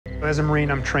As a Marine,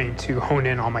 I'm trained to hone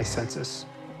in on my senses.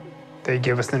 They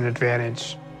give us an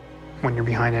advantage when you're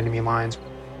behind enemy lines.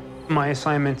 My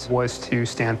assignment was to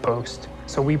stand post.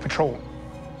 So we patrol.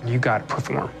 You got to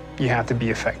perform. You have to be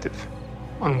effective.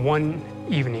 On one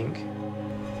evening,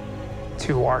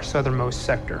 to our southernmost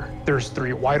sector, there's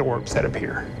 3 white orbs that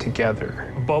appear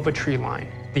together above a tree line.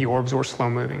 The orbs were slow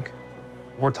moving.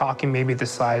 We're talking maybe the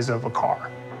size of a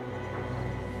car.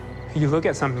 You look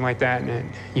at something like that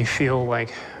and you feel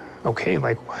like, okay,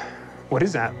 like, what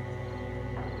is that?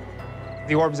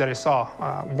 The orbs that I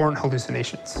saw weren't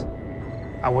hallucinations.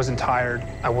 I wasn't tired.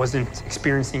 I wasn't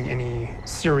experiencing any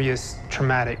serious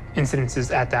traumatic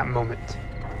incidences at that moment.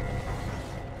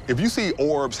 If you see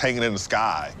orbs hanging in the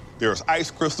sky, there's ice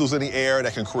crystals in the air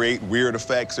that can create weird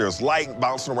effects. There's light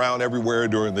bouncing around everywhere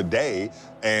during the day,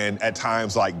 and at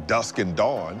times like dusk and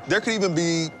dawn. There could even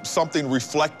be something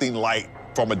reflecting light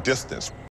from a distance.